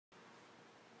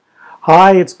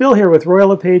Hi, it's Bill here with Royal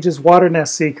LePage's Water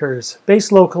Nest Seekers,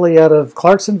 based locally out of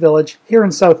Clarkson Village here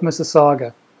in South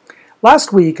Mississauga.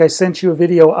 Last week I sent you a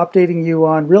video updating you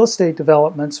on real estate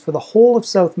developments for the whole of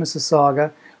South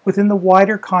Mississauga within the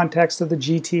wider context of the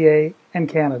GTA and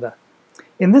Canada.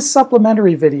 In this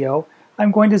supplementary video,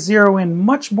 I'm going to zero in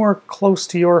much more close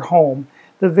to your home,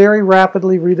 the very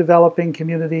rapidly redeveloping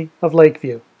community of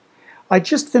Lakeview. I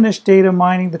just finished data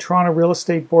mining the Toronto Real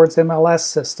Estate Board's MLS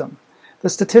system. The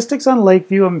statistics on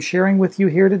Lakeview I'm sharing with you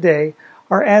here today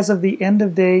are as of the end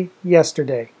of day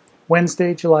yesterday,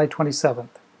 Wednesday, July 27th.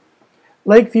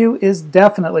 Lakeview is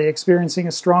definitely experiencing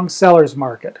a strong seller's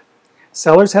market.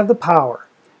 Sellers have the power.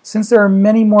 Since there are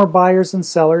many more buyers than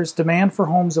sellers, demand for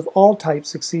homes of all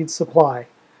types exceeds supply.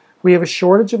 We have a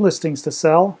shortage of listings to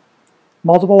sell.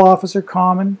 Multiple offers are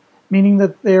common, meaning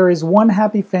that there is one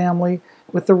happy family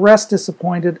with the rest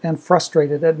disappointed and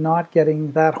frustrated at not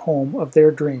getting that home of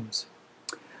their dreams.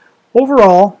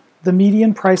 Overall, the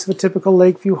median price of a typical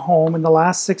Lakeview home in the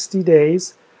last 60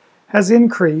 days has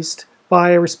increased by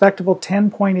a respectable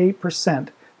 10.8%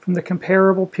 from the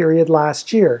comparable period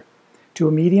last year to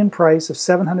a median price of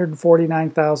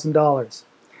 $749,000.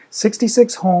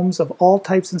 66 homes of all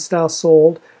types and styles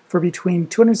sold for between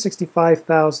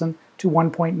 $265,000 to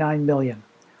 $1.9 million.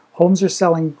 Homes are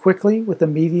selling quickly with a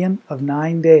median of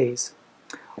 9 days.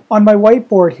 On my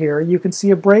whiteboard here, you can see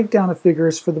a breakdown of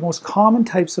figures for the most common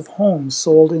types of homes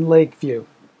sold in Lakeview.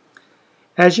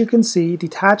 As you can see,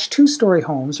 detached two-story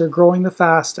homes are growing the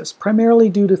fastest, primarily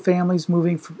due to families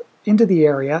moving into the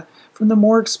area from the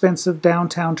more expensive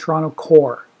downtown Toronto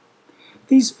core.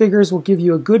 These figures will give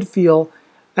you a good feel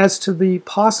as to the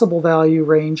possible value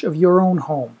range of your own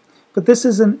home, but this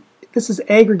is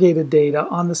aggregated data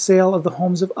on the sale of the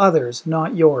homes of others,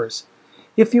 not yours.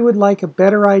 If you would like a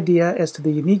better idea as to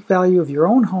the unique value of your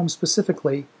own home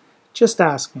specifically, just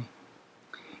ask me.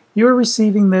 You are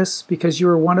receiving this because you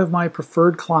are one of my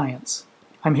preferred clients.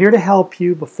 I'm here to help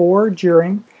you before,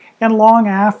 during, and long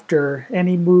after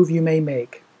any move you may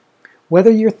make.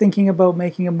 Whether you're thinking about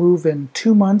making a move in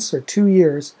 2 months or 2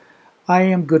 years, I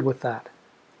am good with that.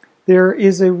 There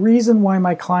is a reason why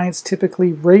my clients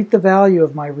typically rate the value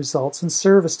of my results and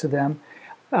service to them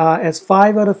as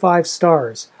 5 out of 5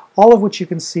 stars, all of which you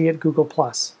can see at Google+.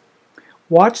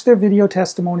 Watch their video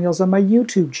testimonials on my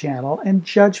YouTube channel and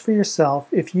judge for yourself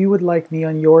if you would like me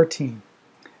on your team.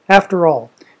 After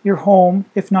all, your home,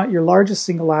 if not your largest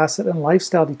single asset and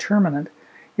lifestyle determinant,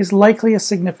 is likely a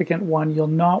significant one you'll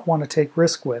not want to take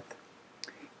risk with.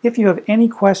 If you have any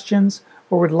questions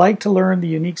or would like to learn the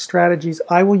unique strategies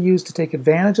I will use to take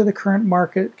advantage of the current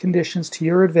market conditions to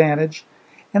your advantage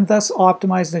and thus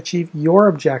optimize and achieve your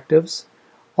objectives,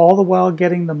 all the while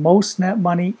getting the most net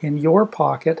money in your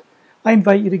pocket, I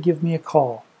invite you to give me a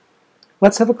call.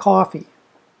 Let's have a coffee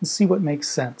and see what makes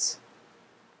sense.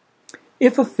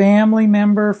 If a family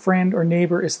member, friend, or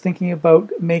neighbor is thinking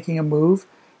about making a move,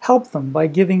 help them by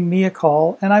giving me a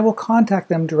call and I will contact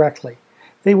them directly.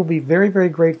 They will be very, very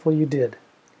grateful you did.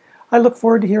 I look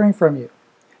forward to hearing from you.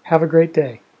 Have a great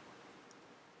day.